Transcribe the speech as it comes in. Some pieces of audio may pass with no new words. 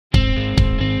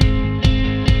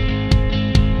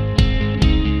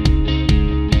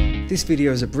This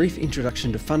video is a brief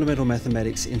introduction to fundamental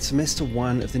mathematics in Semester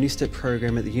 1 of the Newstep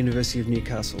program at the University of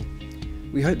Newcastle.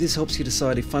 We hope this helps you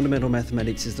decide if fundamental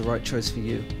mathematics is the right choice for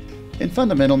you. In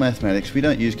fundamental mathematics, we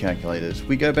don't use calculators.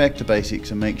 We go back to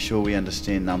basics and make sure we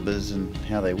understand numbers and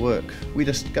how they work. We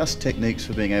discuss techniques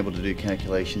for being able to do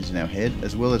calculations in our head,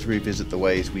 as well as revisit the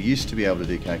ways we used to be able to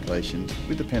do calculations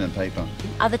with the pen and paper.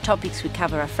 Other topics we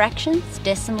cover are fractions,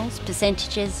 decimals,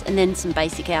 percentages, and then some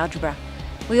basic algebra.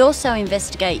 We also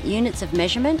investigate units of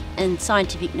measurement and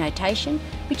scientific notation,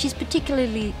 which is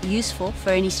particularly useful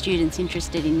for any students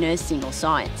interested in nursing or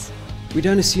science. We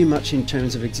don't assume much in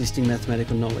terms of existing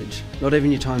mathematical knowledge, not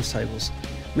even your times tables.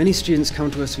 Many students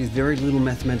come to us with very little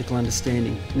mathematical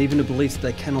understanding and even a belief that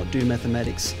they cannot do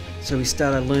mathematics, so we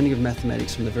start our learning of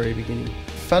mathematics from the very beginning.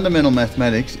 Fundamental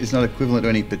mathematics is not equivalent to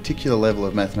any particular level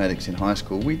of mathematics in high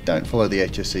school. We don't follow the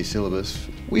HSC syllabus.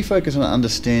 We focus on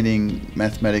understanding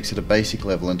mathematics at a basic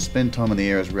level and spend time on the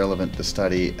areas relevant to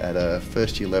study at a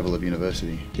first year level of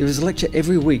university. There is a lecture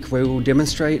every week where we will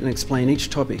demonstrate and explain each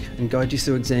topic and guide you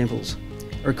through examples.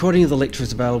 A recording of the lecture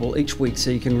is available each week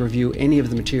so you can review any of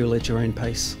the material at your own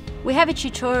pace. We have a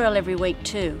tutorial every week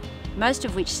too, most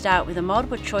of which start with a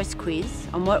multiple choice quiz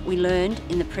on what we learned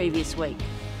in the previous week.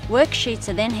 Worksheets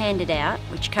are then handed out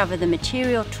which cover the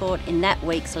material taught in that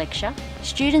week's lecture.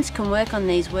 Students can work on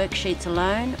these worksheets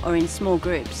alone or in small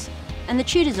groups, and the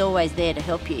tutor's always there to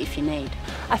help you if you need.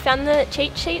 I found the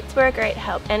cheat sheets were a great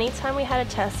help. Anytime we had a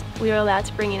test, we were allowed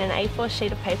to bring in an A4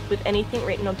 sheet of paper with anything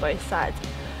written on both sides,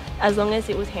 as long as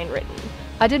it was handwritten.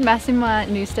 I did maths in my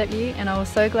Newstep year and I was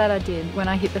so glad I did when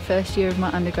I hit the first year of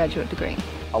my undergraduate degree.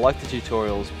 I liked the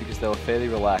tutorials because they were fairly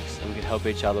relaxed and we could help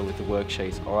each other with the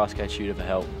worksheets or ask our tutor for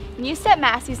help. Newstep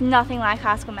Maths is nothing like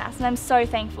high school maths and I'm so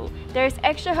thankful. There is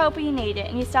extra help when you need it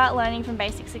and you start learning from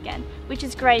basics again, which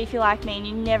is great if you're like me and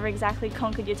you never exactly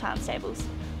conquered your times tables.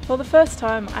 For the first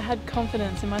time, I had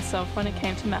confidence in myself when it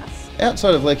came to maths.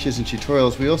 Outside of lectures and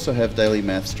tutorials, we also have daily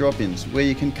maths drop-ins, where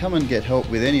you can come and get help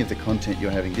with any of the content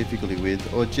you're having difficulty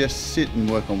with, or just sit and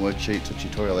work on worksheets or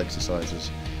tutorial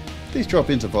exercises. These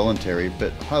drop-ins are voluntary,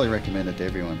 but highly recommended to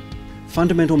everyone.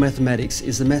 Fundamental mathematics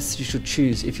is the maths you should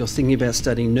choose if you're thinking about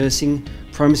studying nursing,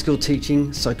 primary school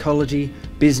teaching, psychology,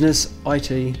 business,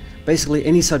 IT, basically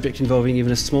any subject involving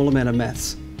even a small amount of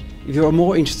maths. If you are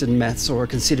more interested in maths or are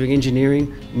considering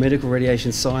engineering or medical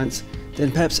radiation science,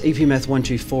 then perhaps EP Math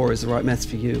 124 is the right maths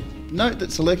for you. Note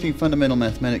that selecting fundamental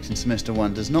mathematics in Semester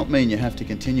 1 does not mean you have to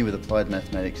continue with applied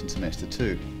mathematics in Semester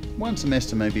 2. One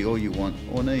semester may be all you want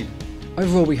or need.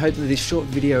 Overall, we hope that this short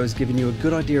video has given you a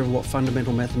good idea of what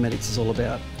fundamental mathematics is all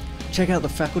about. Check out the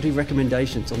faculty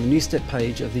recommendations on the Newstep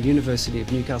page of the University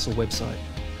of Newcastle website.